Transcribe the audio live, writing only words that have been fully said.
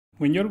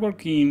when you're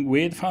working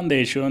with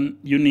Foundation,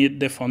 you need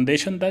the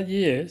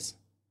foundation.js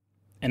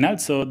and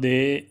also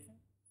the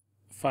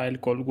file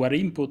called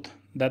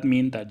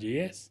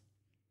whatinput.min.js.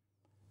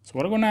 So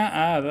we're gonna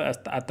add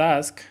a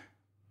task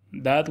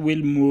that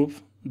will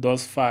move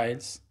those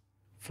files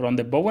from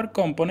the Bower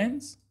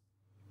components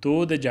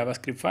to the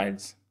JavaScript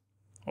files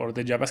or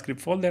the JavaScript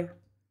folder.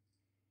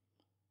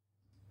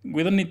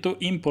 We don't need to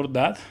import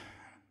that.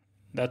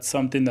 That's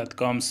something that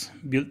comes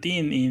built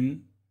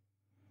in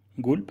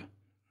Gulp.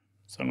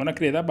 So I'm gonna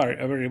create a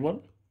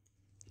variable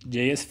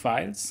JS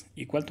files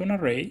equal to an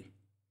array.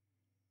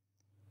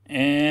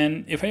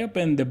 And if I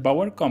open the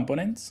Bower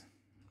components,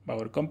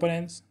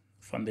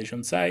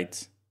 foundation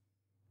sites,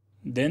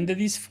 then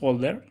this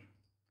folder,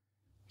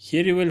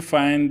 here you will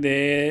find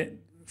the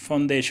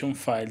foundation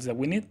files that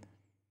we need.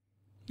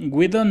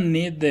 We don't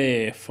need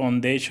the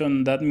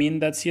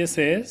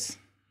foundation.min.css.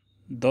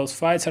 Those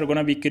files are going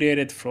to be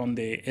created from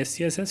the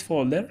SCSS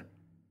folder,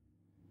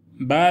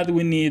 but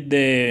we need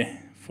the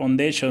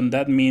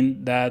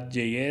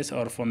foundation.min.js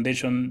or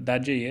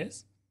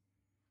foundation.js.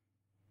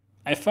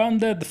 I found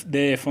that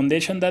the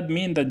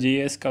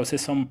foundation.min.js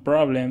causes some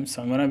problems.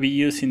 So I'm going to be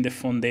using the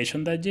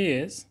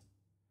foundation.js,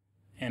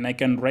 and I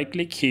can right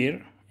click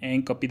here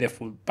and copy the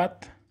full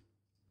path,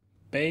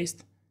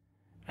 paste,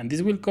 and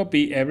this will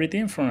copy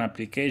everything from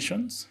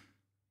applications,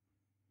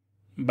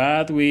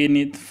 but we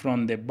need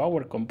from the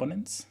Bower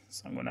components.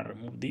 So I'm going to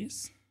remove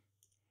this,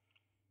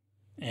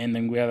 and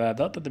then we add a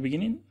dot at the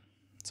beginning.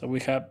 So we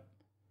have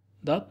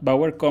dot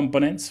Bower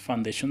components,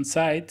 foundation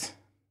site,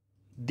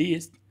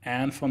 this,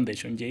 and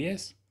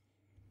foundation.js.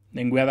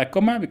 Then we add a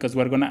comma because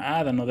we're going to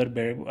add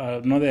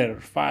another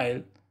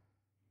file,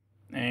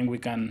 and we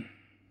can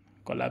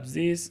collapse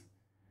this.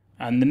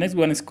 And the next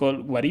one is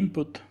called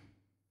whatinput.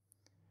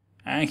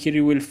 And here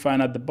you will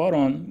find at the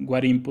bottom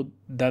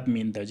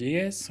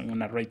whatinput.min.js. I'm going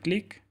to right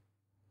click,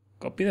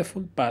 copy the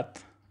full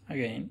path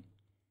again,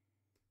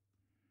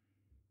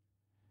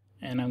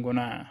 and I'm going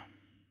to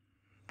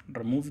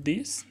remove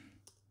this,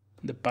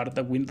 the part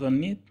that we don't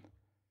need.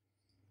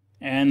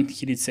 And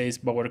here it says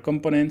Bower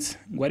components,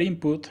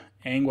 whatinput,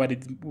 and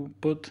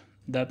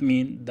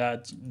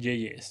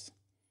whatinput.min.js.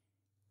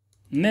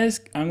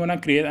 Next, I'm going to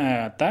create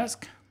a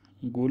task,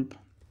 gulp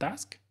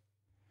task.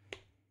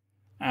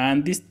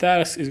 And this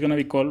task is going to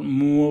be called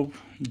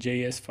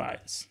move.js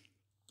files.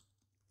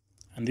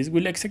 And this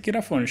will execute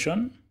a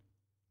function.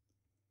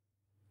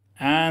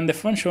 And the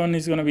function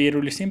is going to be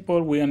really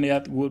simple. We only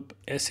add gulp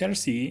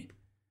src.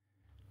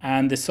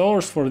 And the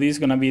source for this is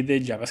going to be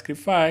the JavaScript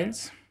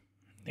files.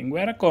 Then we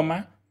add a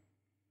comma,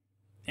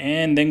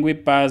 and then we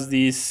pass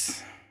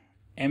this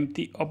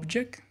empty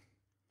object,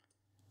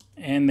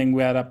 and then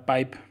we add a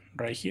pipe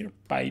right here,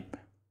 pipe.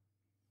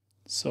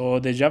 So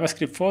the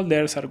JavaScript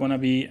folders are going to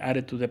be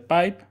added to the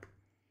pipe,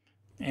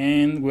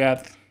 and we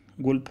add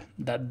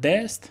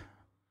gulp.dest.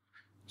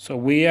 So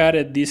we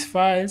added these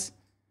files,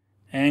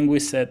 and we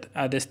set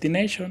a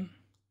destination.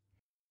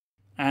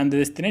 And the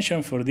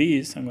destination for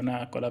this, I'm going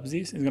to collapse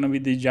this, is going to be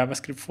the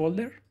JavaScript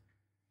folder.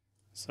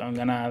 So I'm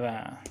going to add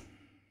a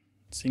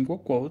single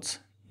quotes,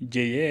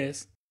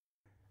 JS,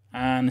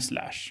 and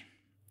slash.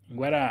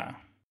 Where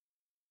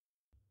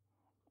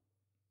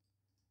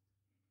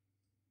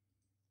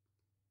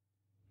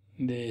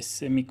the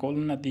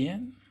semicolon at the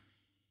end.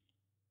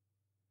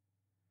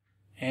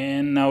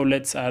 And now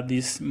let's add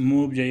this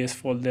move.js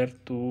folder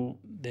to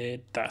the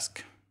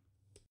task.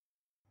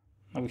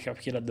 Now we have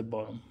here at the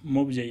bottom,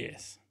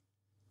 move.js.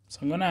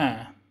 So I'm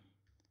gonna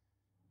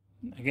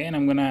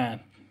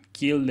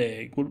kill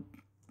the gulp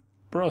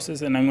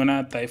process, and I'm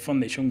gonna type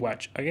foundation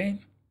watch again.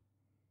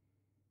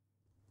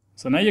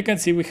 So now you can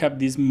see we have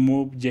these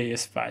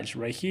move.js files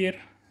right here.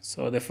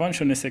 So the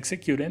function is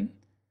executing.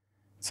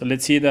 So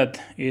let's see that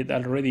it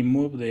already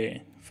moved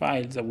the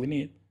files that we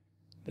need.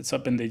 Let's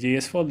open the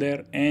JS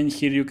folder, and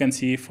here you can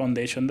see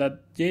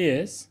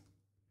foundation.js,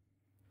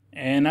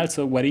 and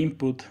also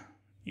whatinput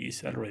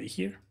is already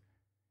here.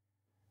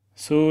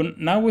 So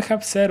now we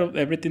have set up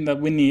everything that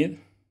we need.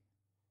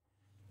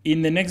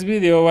 In the next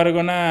video, we're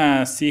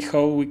gonna see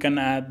how we can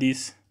add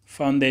this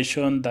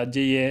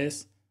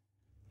foundation.js,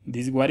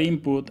 this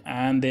whatinput,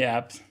 and the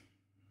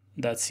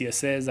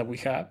apps.css that we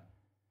have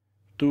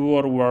to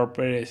our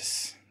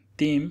WordPress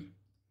theme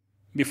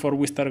before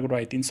we start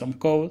writing some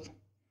code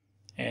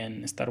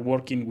and start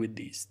working with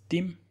this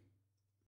theme.